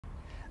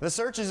The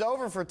search is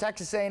over for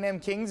Texas A&M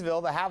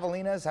Kingsville. The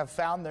Javelinas have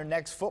found their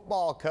next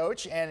football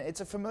coach, and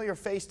it's a familiar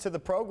face to the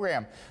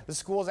program. The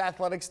school's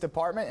athletics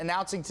department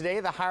announcing today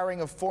the hiring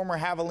of former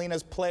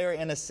Javelinas player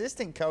and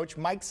assistant coach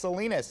Mike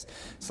Salinas.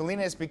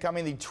 Salinas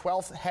becoming the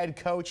 12th head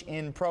coach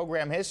in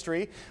program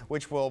history,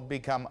 which will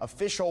become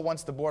official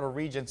once the Board of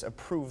Regents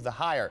approve the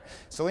hire.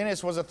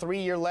 Salinas was a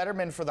 3-year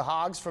letterman for the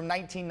Hogs from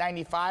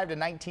 1995 to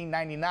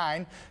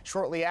 1999.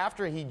 Shortly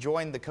after he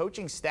joined the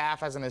coaching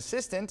staff as an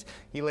assistant,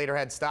 he later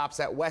had stops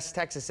at West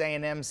Texas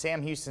A&M,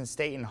 Sam Houston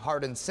State, and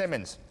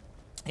Hardin-Simmons.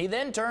 He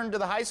then turned to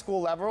the high school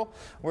level,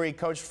 where he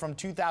coached from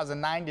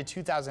 2009 to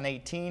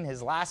 2018.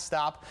 His last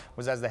stop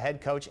was as the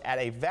head coach at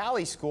a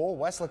Valley school,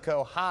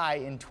 Weslaco High,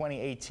 in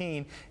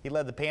 2018. He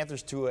led the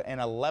Panthers to an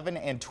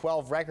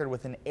 11-12 record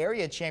with an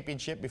area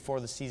championship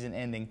before the season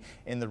ending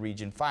in the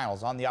region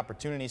finals. On the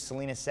opportunity,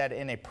 Salinas said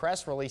in a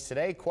press release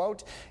today,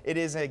 quote, "It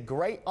is a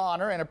great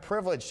honor and a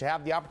privilege to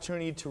have the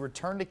opportunity to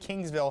return to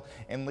Kingsville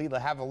and lead the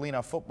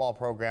Javelina football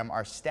program.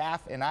 Our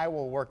staff and I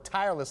will work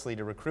tirelessly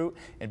to recruit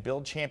and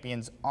build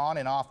champions on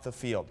and off the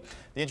field."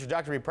 The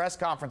introductory press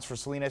conference for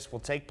Salinas will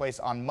take place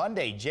on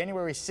Monday,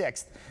 January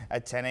 6th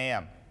at 10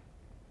 a.m.